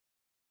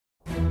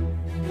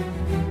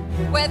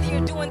whether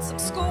you're doing some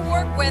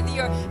schoolwork, whether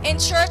you're in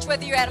church,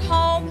 whether you're at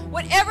home,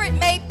 whatever it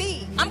may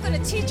be. I'm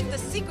going to teach you the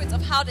secrets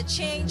of how to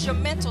change your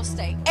mental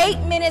state. 8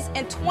 minutes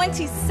and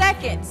 20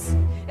 seconds.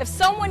 If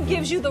someone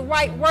gives you the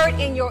right word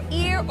in your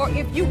ear, or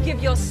if you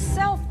give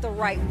yourself the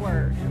right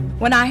word.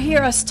 When I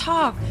hear us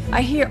talk,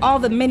 I hear all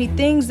the many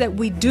things that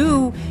we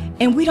do,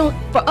 and we don't,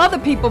 for other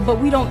people, but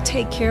we don't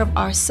take care of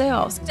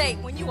ourselves.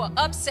 When you are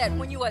upset,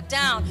 when you are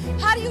down,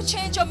 how do you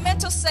change your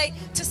mental state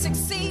to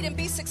succeed and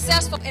be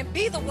successful and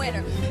be the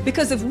winner?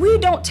 Because if we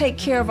don't take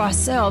care of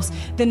ourselves,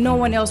 then no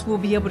one else will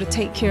be able to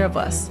take care of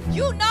us.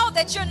 You know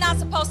that you're not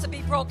supposed to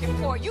be broken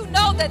poor. You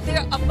know that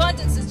their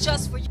abundance is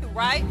just for you,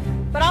 right?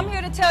 But I'm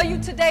here to tell you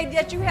today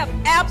that you have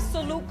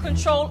absolute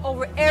control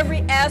over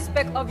every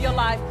aspect of your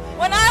life.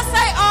 When I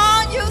say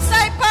on, you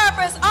say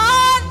purpose.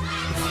 On.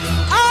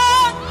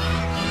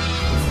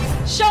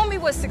 Show me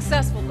what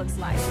successful looks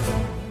like,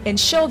 and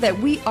show that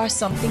we are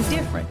something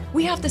different.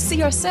 We have to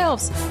see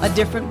ourselves a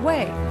different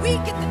way. We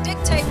get to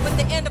dictate what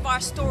the end of our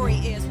story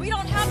is. We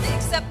don't have to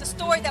accept the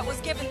story that was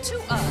given to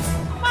us.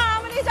 Come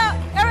on,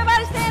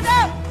 everybody stand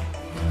up.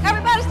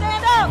 Everybody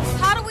stand up.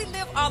 How do we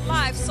live our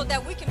lives so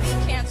that we can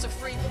be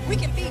cancer-free? We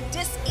can be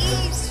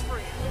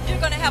dis-ease-free. You're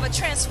going to have a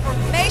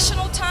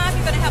transformational time.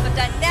 You're going to have a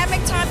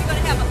dynamic time. You're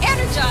going to have an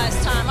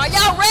energized time. Are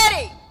y'all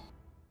ready?